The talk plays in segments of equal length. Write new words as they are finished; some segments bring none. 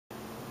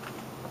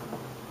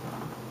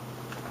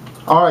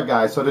Alright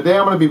guys, so today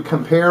I'm going to be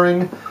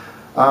comparing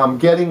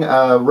getting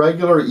a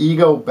regular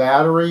Ego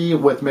battery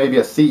with maybe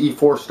a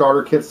CE4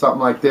 starter kit, something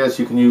like this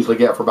you can usually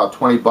get for about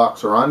 20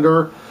 bucks or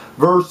under,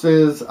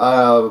 versus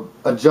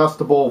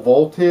adjustable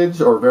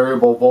voltage or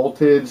variable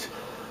voltage.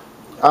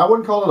 I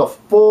wouldn't call it a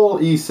full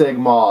Ecig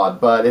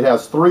mod, but it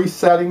has 3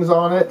 settings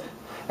on it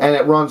and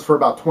it runs for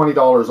about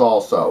 $20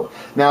 also.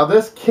 Now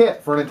this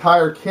kit, for an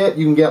entire kit,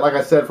 you can get, like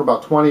I said, for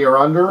about 20 or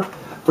under.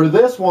 For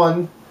this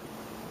one,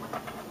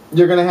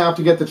 you're going to have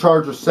to get the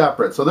charger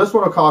separate. So this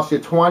one will cost you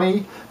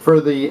 $20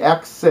 for the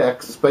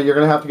X6, but you're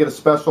going to have to get a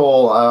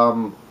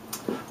special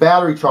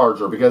battery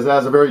charger because it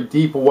has a very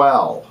deep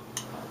well.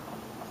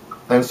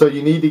 And so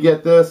you need to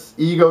get this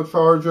Ego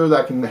charger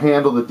that can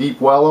handle the deep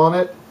well on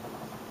it.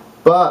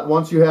 But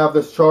once you have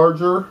this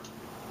charger,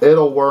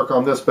 it'll work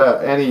on this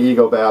any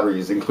Ego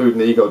batteries, including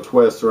the Ego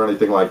Twist or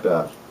anything like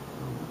that.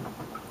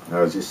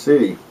 As you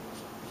see.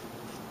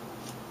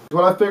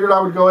 What I figured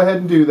I would go ahead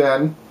and do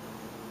then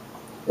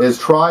is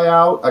try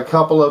out a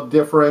couple of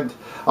different,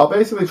 I'll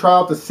basically try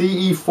out the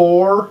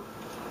CE4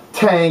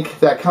 tank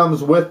that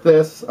comes with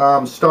this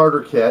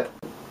starter kit,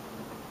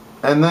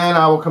 and then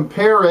I will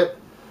compare it,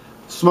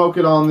 smoke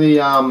it on the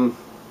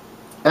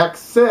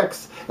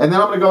X6, and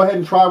then I'm going to go ahead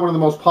and try one of the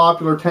most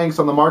popular tanks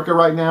on the market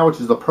right now, which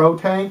is the Pro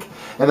tank,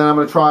 and then I'm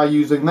going to try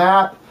using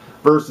that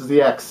versus the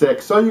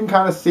X6. So you can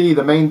kind of see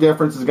the main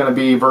difference is going to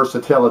be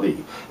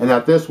versatility, and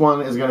that this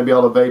one is going to be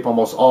able to vape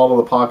almost all of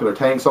the popular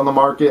tanks on the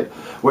market,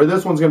 where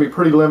this one's going to be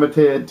pretty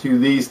limited to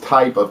these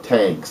type of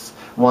tanks,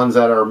 ones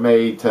that are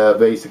made to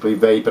basically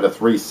vape at a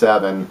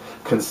 3.7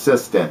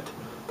 consistent.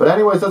 But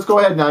anyways, let's go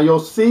ahead. Now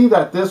you'll see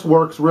that this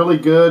works really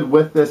good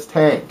with this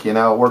tank. You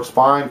know, it works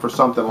fine for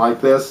something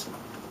like this.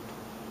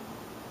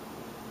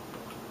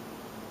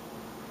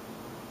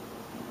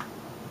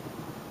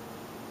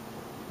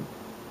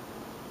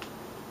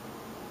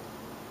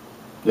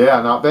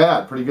 Yeah, not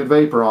bad. Pretty good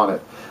vapor on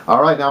it.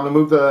 Alright, now I'm going to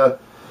move the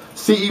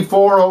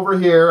CE4 over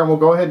here, and we'll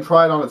go ahead and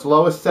try it on its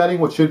lowest setting,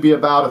 which should be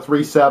about a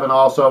 3.7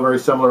 also, very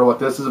similar to what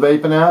this is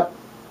vaping at.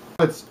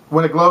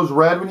 When it glows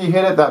red when you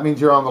hit it, that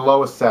means you're on the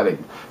lowest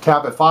setting.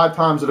 Tap it 5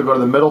 times, it'll go to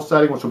the middle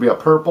setting, which will be a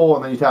purple,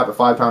 and then you tap it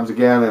 5 times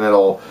again, and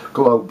it'll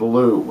glow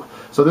blue.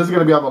 So this is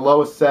going to be on the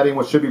lowest setting,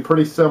 which should be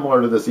pretty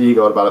similar to this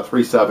Ego at about a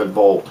 3.7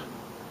 volt.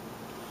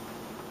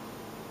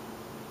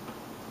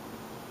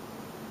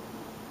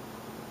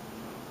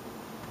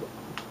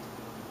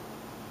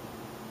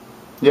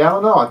 Yeah, I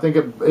don't know. I think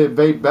it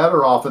vaped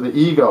better off of the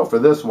Ego for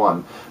this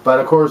one. But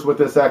of course with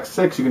this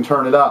X6 you can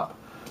turn it up.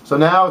 So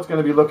now it's going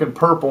to be looking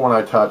purple when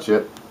I touch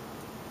it.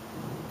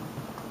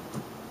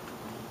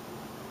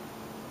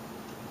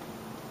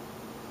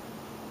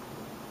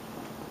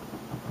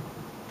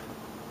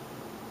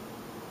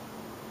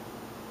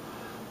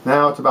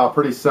 Now it's about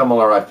pretty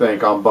similar, I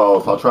think, on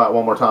both. I'll try it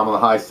one more time on the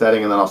high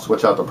setting, and then I'll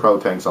switch out the Pro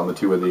tanks on the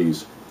 2 of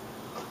these.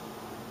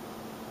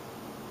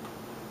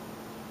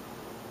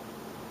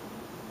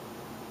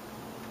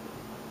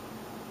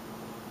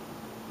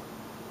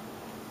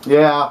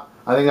 Yeah,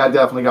 I think I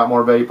definitely got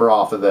more vapor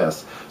off of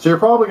this. So you're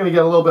probably going to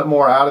get a little bit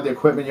more out of the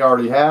equipment you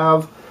already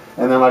have.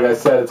 And then, like I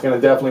said, it's going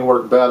to definitely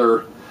work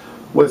better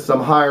with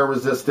some higher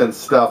resistance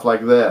stuff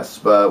like this.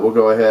 But we'll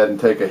go ahead and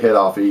take a hit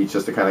off of each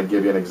just to kind of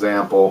give you an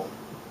example.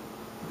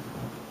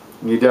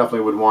 You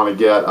definitely would want to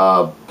get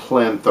a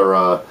plinth or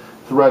a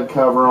thread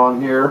cover on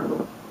here.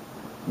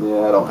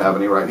 Yeah, I don't have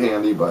any right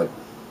handy, but...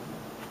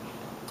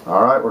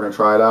 Alright, we're going to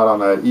try it out on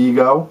the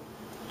Ego.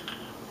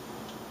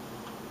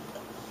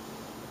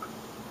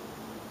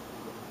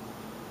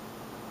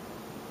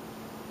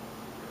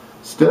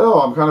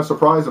 Still, I'm kind of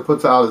surprised it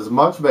puts out as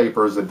much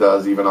vapor as it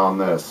does even on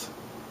this.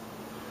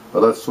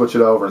 But let's switch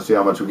it over and see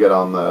how much we get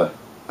on the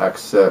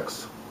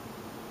X6.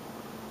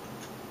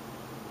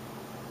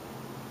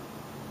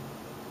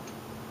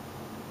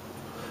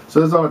 So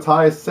this is on its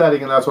highest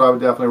setting, and that's what I would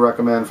definitely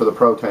recommend for the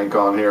Pro tank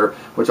on here,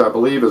 which I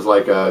believe is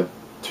like a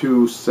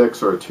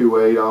 2.6 or a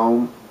 2.8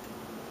 ohm.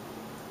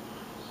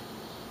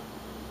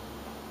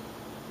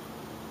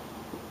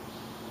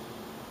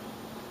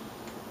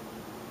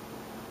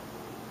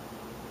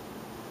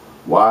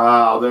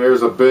 Wow,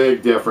 there's a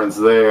big difference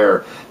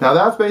there. Now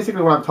that's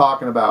basically what I'm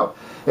talking about.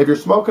 If you're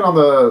smoking on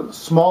the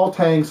small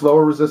tanks,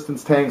 lower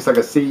resistance tanks like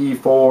a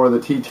CE4, the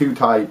T2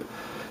 type,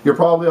 you're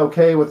probably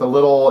okay with a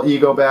little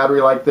Ego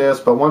battery like this,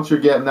 but once you're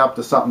getting up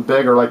to something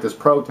bigger like this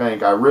Pro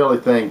tank, I really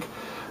think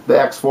the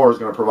X4 is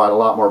going to provide a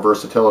lot more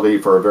versatility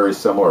for a very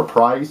similar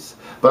price.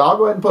 But I'll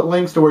go ahead and put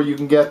links to where you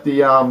can get the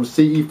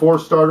CE4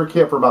 starter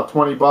kit for about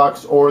 20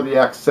 bucks or the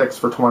X6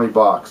 for 20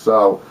 bucks.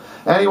 So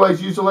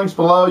anyways, use the links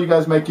below. You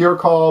guys make your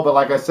call. But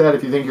like I said,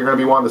 if you think you're going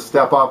to be wanting to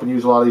step up and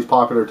use a lot of these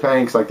popular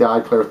tanks like the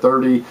iClear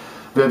 30,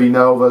 Vivi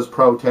Novas,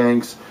 Pro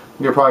tanks,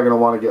 you're probably going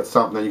to want to get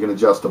something that you can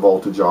adjust the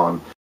voltage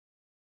on.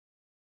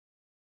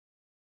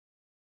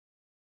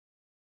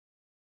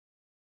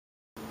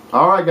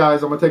 Alright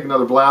guys, I'm going to take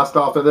another blast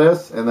off of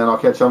this, and then I'll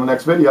catch you on the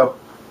next video.